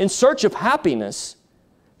garden in search of happiness,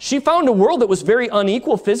 she found a world that was very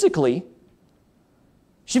unequal physically.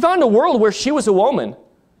 She found a world where she was a woman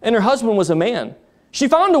and her husband was a man. She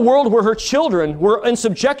found a world where her children were in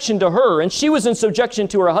subjection to her and she was in subjection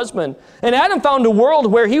to her husband. And Adam found a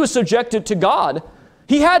world where he was subjected to God.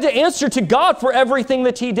 He had to answer to God for everything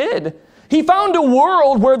that he did. He found a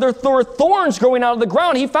world where there were thorns growing out of the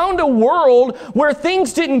ground. He found a world where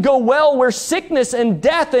things didn't go well, where sickness and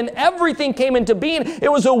death and everything came into being. It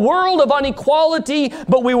was a world of inequality,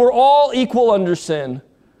 but we were all equal under sin.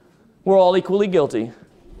 We're all equally guilty.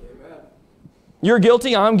 Amen. You're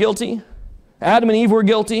guilty, I'm guilty. Adam and Eve were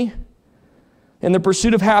guilty. In the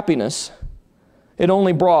pursuit of happiness, it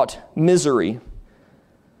only brought misery.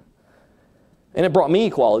 And it brought me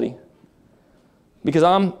equality. Because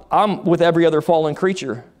I'm with every other fallen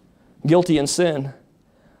creature, guilty in sin.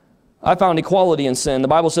 I found equality in sin. The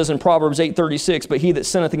Bible says in Proverbs 8:36, but he that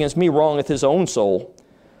sinneth against me wrongeth his own soul.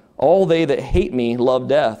 All they that hate me love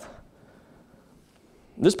death.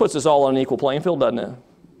 This puts us all on an equal playing field, doesn't it?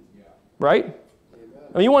 Yeah. Right?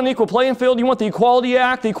 I mean, you want an equal playing field? You want the Equality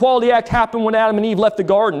Act? The Equality Act happened when Adam and Eve left the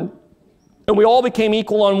garden, and we all became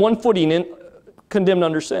equal on one footing and condemned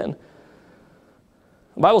under sin.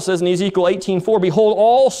 The Bible says in Ezekiel 18:4, behold,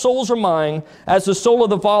 all souls are mine, as the soul of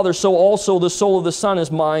the Father, so also the soul of the Son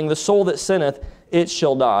is mine. The soul that sinneth, it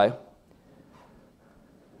shall die.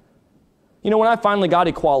 You know, when I finally got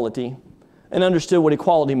equality and understood what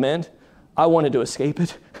equality meant, I wanted to escape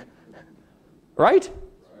it. Right?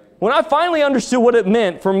 When I finally understood what it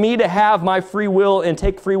meant for me to have my free will and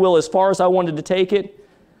take free will as far as I wanted to take it,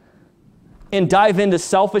 and dive into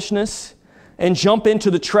selfishness, and jump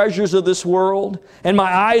into the treasures of this world, and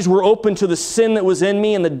my eyes were open to the sin that was in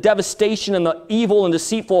me and the devastation and the evil and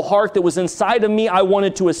deceitful heart that was inside of me, I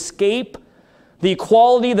wanted to escape the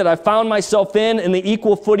equality that I found myself in and the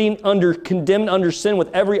equal footing condemned under sin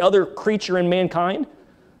with every other creature in mankind.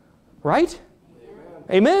 Right?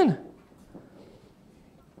 Amen. Amen.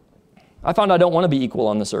 I found I don't want to be equal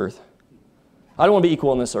on this earth. I don't want to be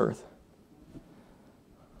equal on this earth.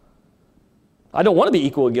 I don't want to be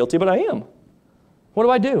equal or guilty, but I am. What do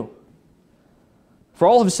I do? For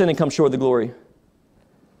all have sinned and come short of the glory.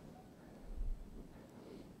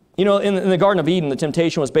 You know, in the Garden of Eden, the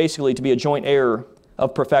temptation was basically to be a joint heir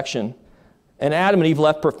of perfection. And Adam and Eve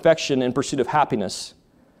left perfection in pursuit of happiness.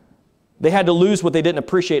 They had to lose what they didn't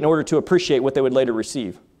appreciate in order to appreciate what they would later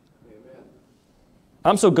receive. Amen.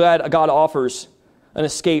 I'm so glad God offers an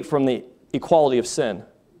escape from the equality of sin.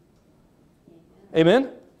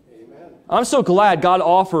 Amen? I'm so glad God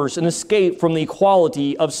offers an escape from the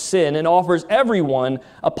equality of sin and offers everyone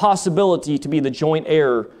a possibility to be the joint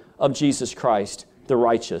heir of Jesus Christ, the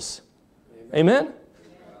righteous. Amen?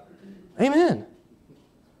 Amen.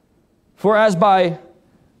 For as by,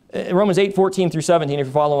 Romans 8:14 through 17, if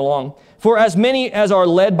you're following along, for as many as are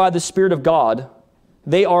led by the Spirit of God,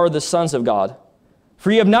 they are the sons of God.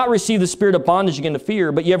 For ye have not received the spirit of bondage again to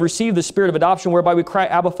fear, but ye have received the Spirit of adoption, whereby we cry,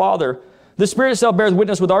 Abba, Father. The Spirit itself bears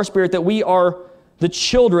witness with our spirit that we are the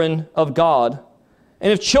children of God.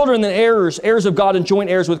 And if children, then heirs, heirs of God and joint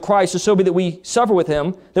heirs with Christ, so be that we suffer with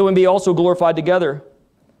him, that we may be also glorified together.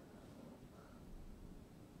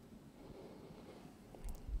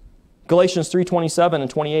 Galatians 3:27 and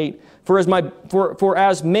 28. For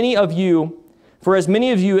as many of you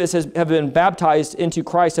as have been baptized into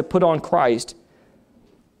Christ have put on Christ.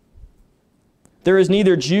 There is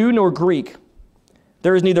neither Jew nor Greek.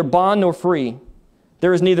 There is neither bond nor free.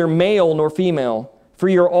 There is neither male nor female, for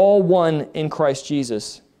you are all one in Christ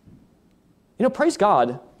Jesus. You know, praise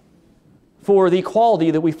God for the equality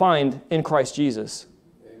that we find in Christ Jesus.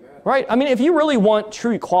 Amen. Right? I mean, if you really want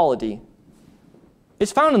true equality,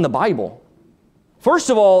 it's found in the Bible. First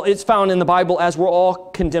of all, it's found in the Bible as we're all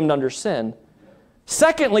condemned under sin.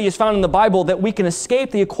 Secondly, it's found in the Bible that we can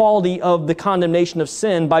escape the equality of the condemnation of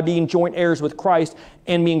sin by being joint heirs with Christ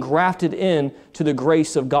and being grafted in to the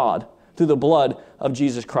grace of God through the blood of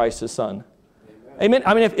Jesus Christ, His Son. Amen.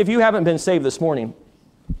 I mean, if you haven't been saved this morning,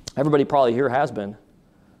 everybody probably here has been.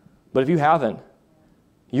 But if you haven't,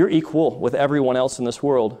 you're equal with everyone else in this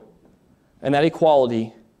world. And that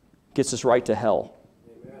equality gets us right to hell.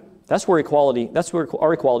 Amen. That's where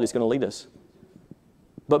our equality is going to lead us.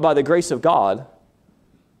 But by the grace of God,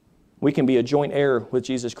 we can be a joint heir with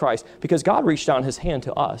Jesus Christ because God reached down His hand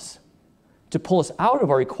to us to pull us out of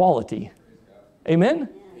our equality. Amen?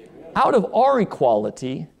 Amen. Out of our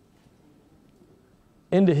equality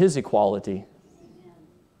into His equality. Amen.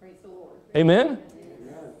 Praise the Lord. Amen?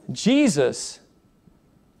 Amen. Jesus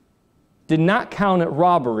did not count it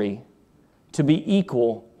robbery to be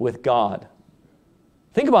equal with God.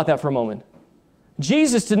 Think about that for a moment.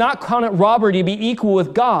 Jesus did not count it robbery to be equal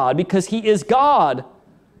with God because He is God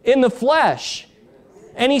in the flesh.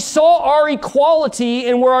 And He saw our equality,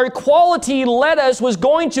 and where our equality led us was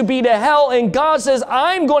going to be to hell. And God says,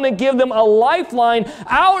 I'm going to give them a lifeline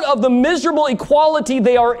out of the miserable equality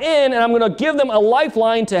they are in, and I'm going to give them a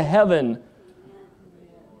lifeline to heaven.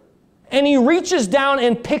 And He reaches down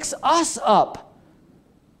and picks us up.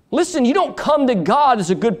 Listen, you don't come to God as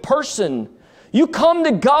a good person. You come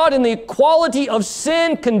to God in the equality of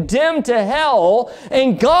sin, condemned to hell,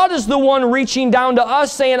 and God is the one reaching down to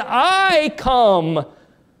us saying, I come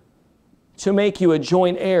to make you a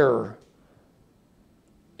joint heir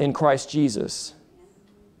in Christ Jesus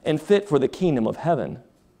and fit for the kingdom of heaven,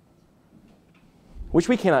 which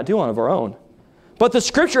we cannot do on of our own. But the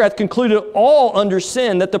Scripture hath concluded all under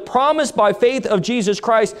sin, that the promise by faith of Jesus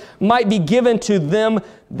Christ might be given to them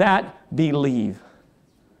that believe.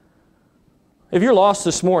 If you're lost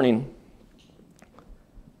this morning,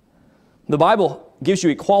 the Bible gives you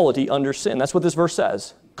equality under sin. That's what this verse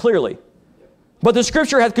says, clearly. But the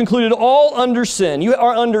Scripture hath concluded all under sin. You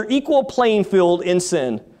are under equal playing field in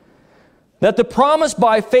sin. That the promise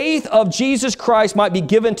by faith of Jesus Christ might be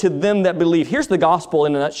given to them that believe. Here's the gospel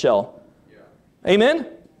in a nutshell. Yeah. Amen?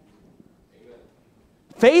 Amen?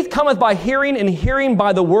 Faith cometh by hearing, and hearing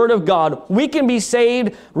by the word of God. We can be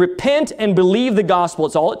saved, repent, and believe the gospel.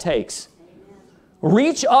 It's all it takes. Amen.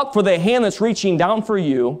 Reach up for the hand that's reaching down for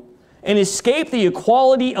you and escape the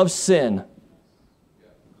equality of sin.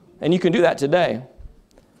 And you can do that today.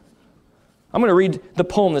 I'm going to read the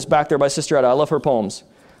poem that's back there by Sister Etta. I love her poems.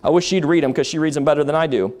 I wish she'd read them because she reads them better than I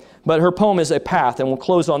do. But her poem is a path, and we'll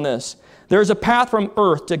close on this. There is a path from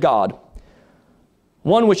earth to God,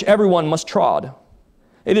 one which everyone must trod.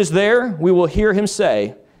 It is there we will hear Him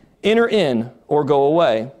say, enter in or go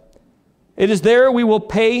away. It is there we will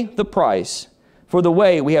pay the price for the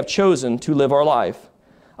way we have chosen to live our life.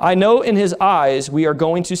 I know in His eyes we are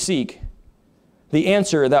going to seek the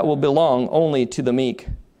answer that will belong only to the meek.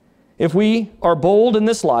 If we are bold in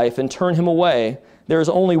this life and turn Him away, there is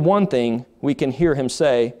only one thing we can hear Him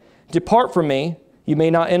say, depart from me, you may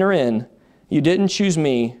not enter in. You didn't choose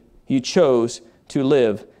me, you chose to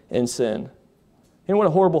live in sin. You know what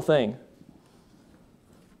a horrible thing?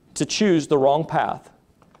 To choose the wrong path,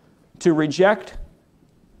 to reject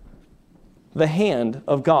the hand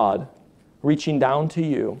of God reaching down to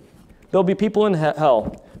you. There'll be people in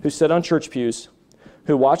hell who sit on church pews,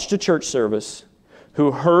 who watched a church service,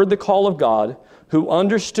 who heard the call of God, who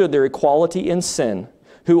understood their equality in sin,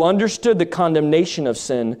 who understood the condemnation of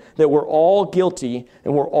sin, that we're all guilty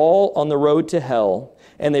and we're all on the road to hell,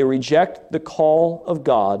 and they reject the call of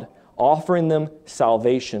God, offering them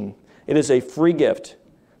salvation. It is a free gift,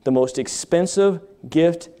 the most expensive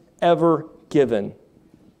gift ever given.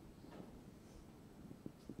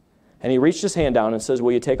 And He reached His hand down and says,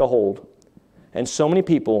 will you take a hold? And so many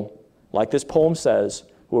people, like this poem says,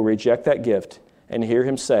 will reject that gift and hear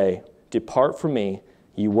Him say, depart from me,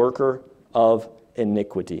 ye worker of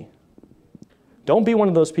iniquity. Don't be one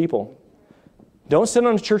of those people. Don't sit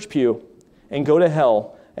on a church pew and go to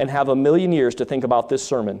hell and have a million years to think about this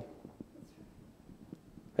sermon.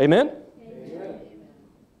 Amen? Amen.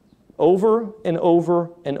 Over and over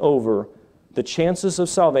and over, the chances of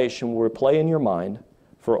salvation will replay in your mind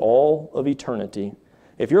for all of eternity.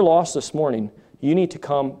 If you're lost this morning, you need to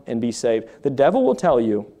come and be saved. The devil will tell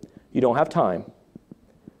you, you don't have time.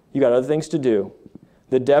 You got other things to do.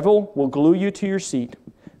 The devil will glue you to your seat.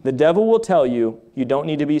 The devil will tell you, you don't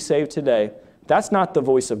need to be saved today. That's not the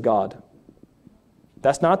voice of God.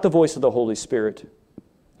 That's not the voice of the Holy Spirit.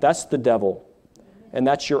 That's the devil. And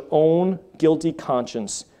that's your own guilty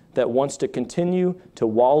conscience that wants to continue to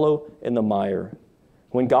wallow in the mire.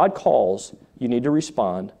 When God calls, you need to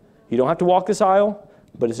respond. You don't have to walk this aisle,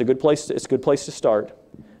 but it's a good place to start.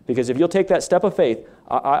 Because if you'll take that step of faith,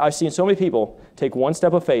 I've seen so many people take one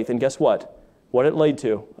step of faith, and guess what? What it led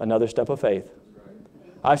to? Another step of faith.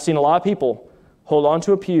 I've seen a lot of people hold on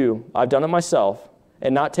to a pew. I've done it myself,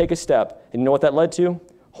 and not take a step. And you know what that led to?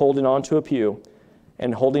 Holding on to a pew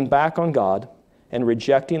and holding back on God and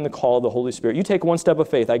rejecting the call of the Holy Spirit. You take one step of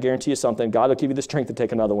faith, I guarantee you something. God will give you the strength to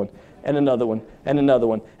take another one, and another one, and another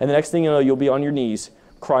one. And the next thing you know, you'll be on your knees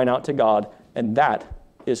crying out to God, and that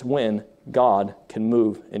is when God can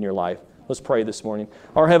move in your life. Let's pray this morning.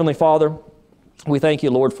 Our Heavenly Father, we thank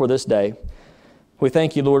you, Lord, for this day. We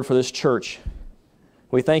thank you, Lord, for this church.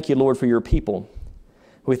 We thank you, Lord, for your people.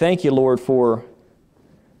 We thank you, Lord, for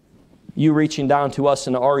you reaching down to us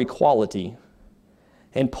in our equality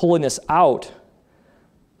and pulling us out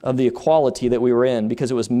of the equality that we were in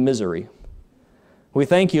because it was misery. We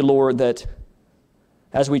thank you, Lord, that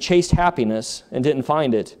As we chased happiness and didn't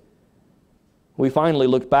find it, we finally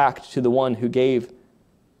looked back to the one who gave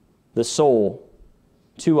the soul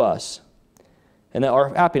to us, and that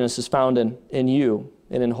our happiness is found in you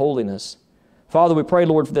and in holiness. Father, we pray,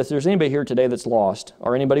 Lord, that if there's anybody here today that's lost,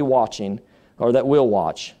 or anybody watching, or that will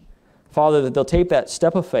watch, Father, that they'll take that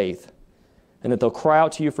step of faith and that they'll cry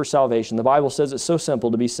out to you for salvation. The Bible says it's so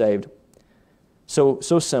simple to be saved, so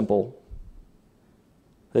simple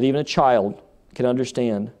that even a child can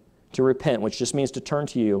understand to repent, which just means to turn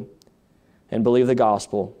to you and believe the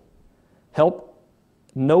gospel. Help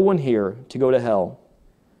no one here to go to hell.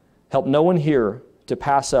 Help no one here to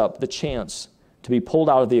pass up the chance to be pulled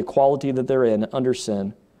out of the equality that they're in under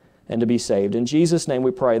sin and to be saved. In Jesus' name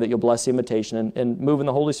we pray that you'll bless the invitation and move in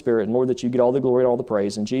the Holy Spirit, and Lord, that you get all the glory and all the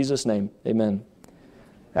praise. In Jesus' name, amen.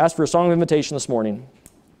 Ask for a song of invitation this morning.